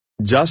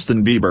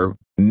Justin Bieber,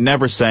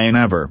 never say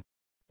never.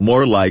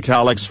 More like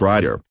Alex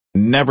Rider,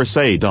 never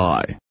say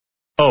die.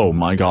 Oh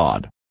my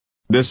god.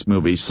 This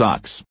movie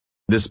sucks.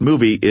 This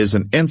movie is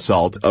an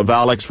insult of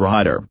Alex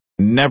Rider,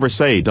 never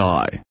say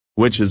die,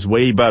 which is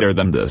way better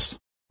than this.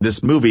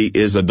 This movie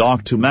is a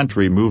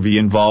documentary movie,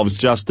 involves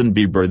Justin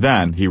Bieber,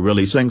 then he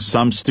really sings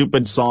some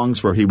stupid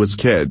songs where he was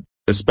kid,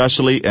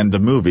 especially in the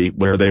movie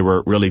where they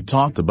were really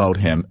talked about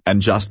him,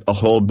 and just a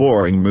whole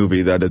boring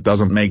movie that it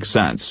doesn't make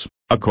sense.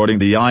 According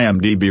to the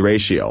IMDb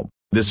ratio,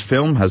 this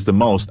film has the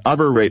most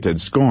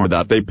overrated score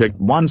that they picked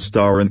 1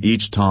 star in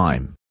each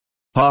time.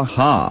 Ha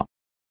ha.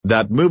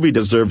 That movie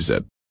deserves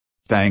it.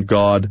 Thank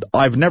God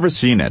I've never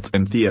seen it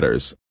in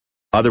theaters.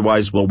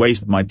 Otherwise will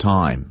waste my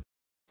time.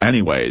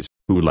 Anyways,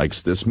 who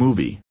likes this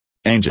movie?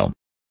 Angel.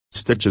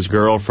 Stitch's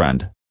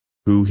girlfriend.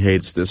 Who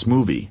hates this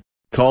movie?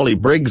 Collie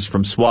Briggs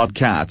from SWAT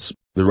Cats,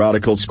 The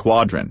Radical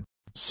Squadron.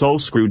 So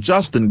screw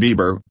Justin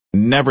Bieber,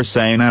 never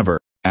say never,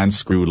 and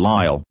screw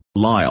Lyle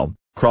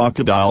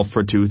Crocodile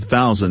for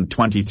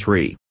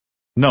 2023.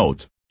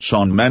 Note,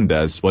 Shawn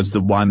Mendes was the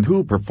one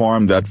who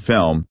performed that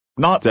film,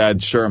 not Ed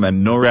Sheeran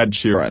nor Ed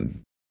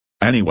Sheeran.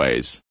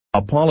 Anyways,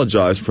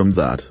 apologize from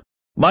that.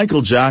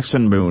 Michael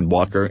Jackson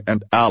Moonwalker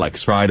and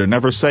Alex Rider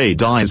never say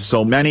die is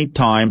so many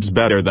times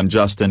better than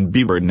Justin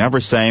Bieber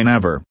never say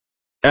never.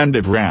 End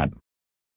of rant.